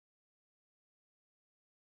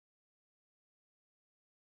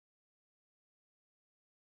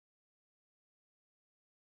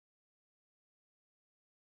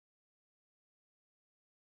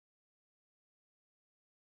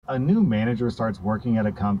A new manager starts working at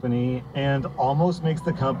a company and almost makes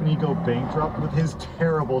the company go bankrupt with his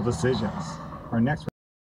terrible decisions. Our next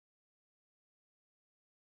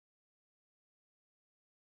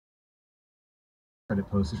Reddit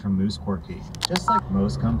post is from Moose Quirky. Just like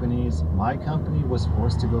most companies, my company was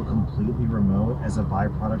forced to go completely remote as a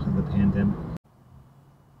byproduct of the pandemic.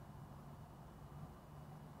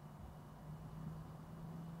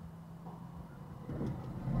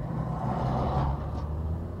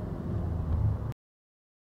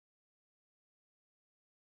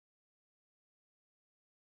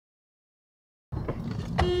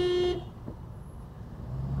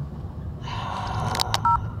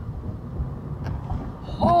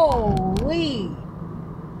 Holy!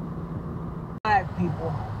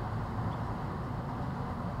 People.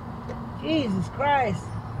 Jesus Christ.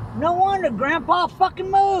 No wonder Grandpa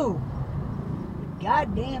fucking moved.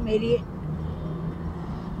 Goddamn idiot.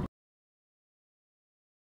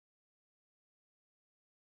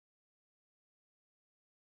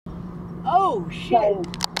 Oh shit.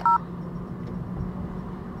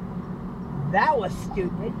 That was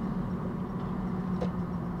stupid.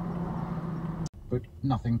 But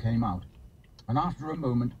nothing came out. And after a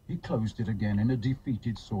moment, he closed it again in a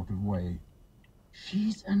defeated sort of way.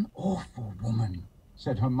 "She's an awful woman,"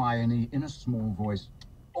 said Hermione in a small voice.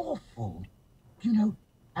 "Awful. You know,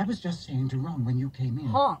 I was just saying to Ron when you came in.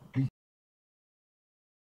 Huh. We've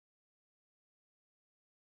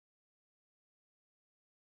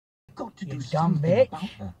got to do something about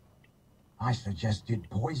her." "I suggested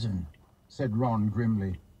poison," said Ron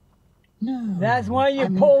grimly. "No. That's why you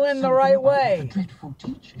pull in the right way. The dreadful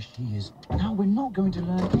teacher she is. Now we're not going to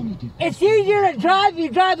learn any defense. It's easier to drive if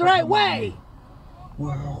you drive the right way.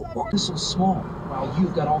 Well, what is so small while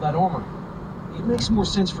you've got all that armor? It makes more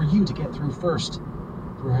sense for you to get through first.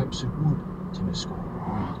 Perhaps it would, Temescal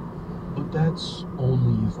agreed. But that's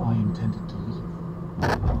only if I intended to leave.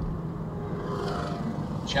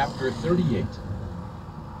 Chapter 38.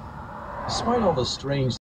 Despite all the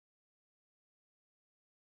strange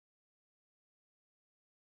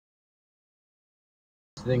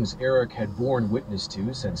things Eric had borne witness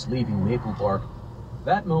to since leaving Maple Bark,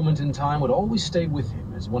 that moment in time would always stay with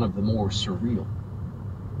him as one of the more surreal.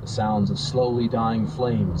 The sounds of slowly dying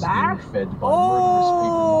flames being fed by murderous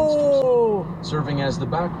paper monsters, serving as the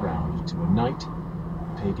background to a knight,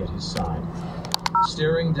 pig at his side,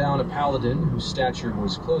 staring down a paladin whose stature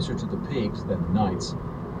was closer to the pigs than the knight's,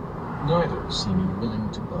 neither seeming willing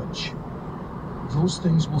to budge. "Those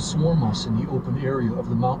things will swarm us in the open area of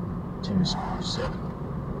the mountain," Temescal said.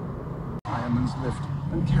 Fireman's lift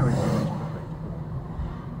and carried him into the great hall.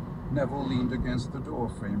 Neville leaned against the door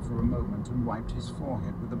frame for a moment and wiped his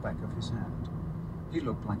forehead with the back of his hand. He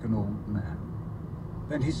looked like an old man.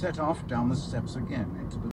 Then he set off down the steps again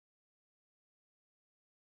into the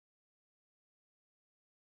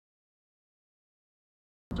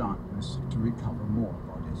darkness to recover more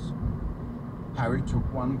bodies. Harry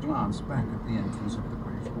took one glance back at the entrance of the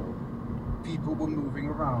great hall. People were moving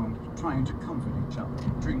around, trying to comfort each other,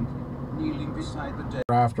 drinking, kneeling beside the dead.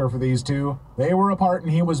 After for these two, they were apart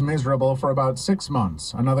and he was miserable for about 6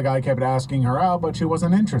 months. Another guy kept asking her out, but she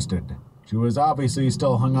wasn't interested. She was obviously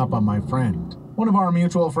still hung up on my friend. One of our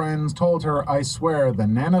mutual friends told her, "I swear, the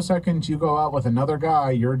nanosecond you go out with another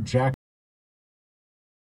guy, you're jacked."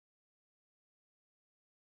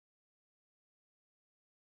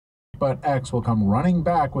 But X will come running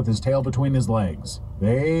back with his tail between his legs.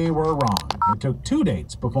 They were wrong. It took 2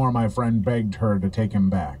 dates before my friend begged her to take him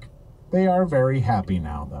back. They are very happy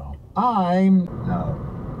now, though. No.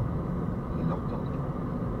 He knocked on the door.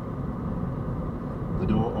 The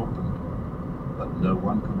door opened, but no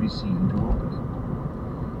one could be seen to open it.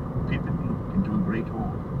 Pippin looked into a great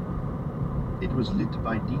hall. It was lit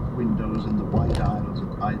by deep windows in the wide aisles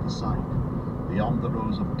at either side, beyond the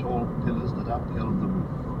rows of tall pillars that upheld the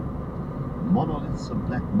roof. Monoliths of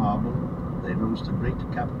black marble, they rose to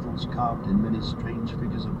great capitals carved in many strange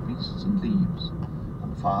figures of beasts and leaves.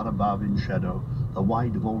 And far above in shadow, the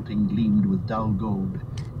wide vaulting gleamed with dull gold,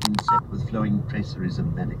 inset with flowing traceries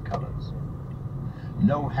of many colors.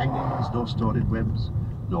 No hangings, nor storied webs,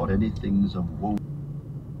 nor any things of woe.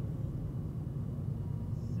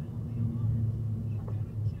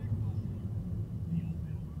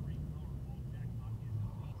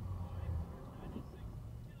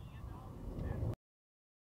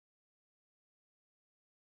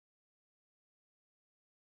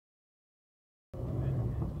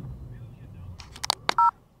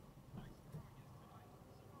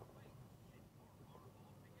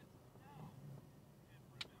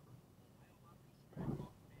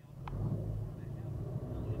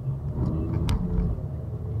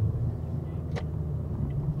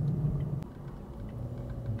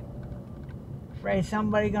 Afraid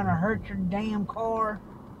somebody gonna hurt your damn car?